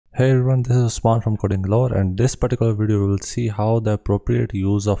Hey everyone, this is Usman from Coding Lore, and this particular video we will see how the appropriate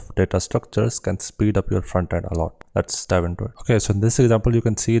use of data structures can speed up your front end a lot. Let's dive into it. Okay, so in this example you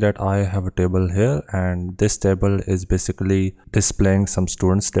can see that I have a table here, and this table is basically displaying some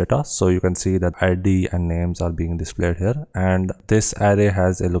students data. So you can see that ID and names are being displayed here, and this array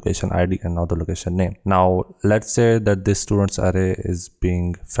has a location ID and not the location name. Now let's say that this students array is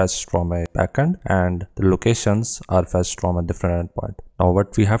being fetched from a backend and the locations are fetched from a different endpoint. Now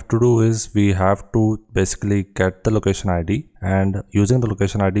what we have to do is we have to basically get the location ID, and using the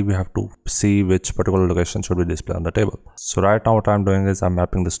location ID we have to see which particular location should be displayed on the table. So right now what I'm doing is I'm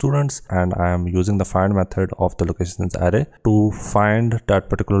mapping the students, and I am using the find method of the locations array to find that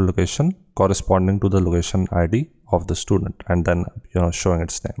particular location corresponding to the location ID of the student, and then showing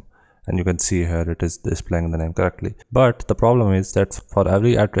its name. And you can see here it is displaying the name correctly. But the problem is that for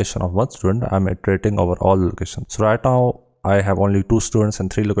every iteration of one student, I'm iterating over all the locations. So right now I have only 2 students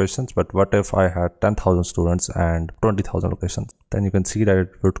and 3 locations, but what if I had 10,000 students and 20,000 locations? Then you can see that it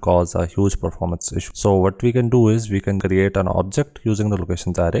would cause a huge performance issue. So what we can do is we can create an object using the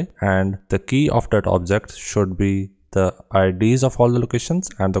locations array, and the key of that object should be the IDs of all the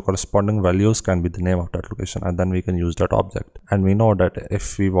locations, and the corresponding values can be the name of that location, and then we can use that object. And we know that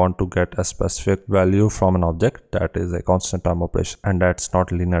if we want to get a specific value from an object, that is a constant time operation, and that's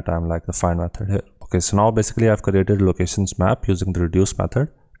not linear time like the find method here. Okay, so now basically I've created locations map using the reduce method,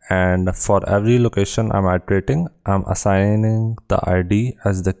 and for every location I'm iterating, I'm assigning the ID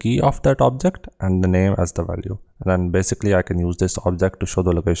as the key of that object and the name as the value. And then basically I can use this object to show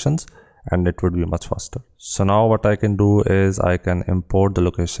the locations, and it would be much faster. So now what I can do is I can import the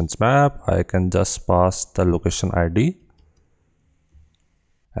locations map. I can just pass the location ID,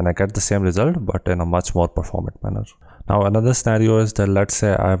 and I get the same result but in a much more performant manner. Now another scenario is that let's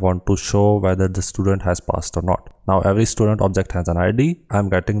say I want to show whether the student has passed or not. Now every student object has an ID. I'm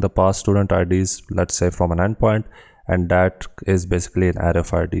getting the past student IDs, let's say from an endpoint, and that is basically an array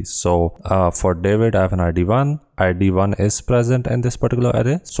of IDs. So for David I have an ID1. ID1 is present in this particular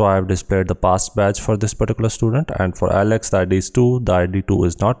array, so I have displayed the past badge for this particular student. And for Alex the ID is 2, the ID2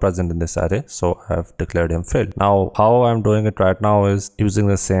 is not present in this array, so I have declared him failed. Now how I'm doing it right now is using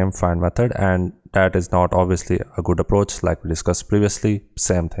the same find method, and that is not obviously a good approach like we discussed previously.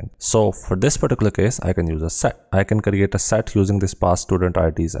 Same thing. So for this particular case I can use a set. I can create a set using this past student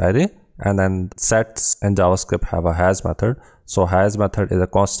IDs array, and then sets in JavaScript have a has method. So has method is a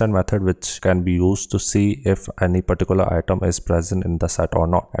constant method which can be used to see if any particular item is present in the set or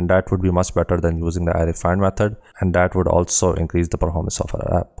not, and that would be much better than using the Array.find method, and that would also increase the performance of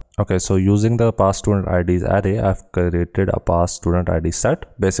our app. Okay, so using the past student IDs array, I've created a past student ID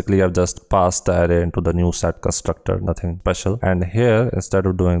set. Basically I've just passed the array into the new set constructor, nothing special. And here instead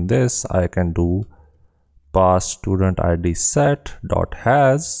of doing this I can do pass student ID set dot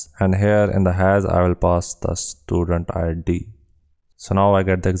has, and here in the has I will pass the student ID. So now I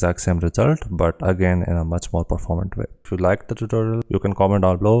get the exact same result, but again in a much more performant way. If you like the tutorial, you can comment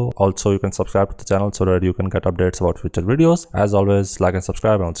down below. Also you can subscribe to the channel so that you can get updates about future videos. As always, like and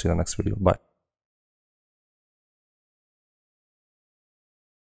subscribe, and I'll see you in the next video. Bye.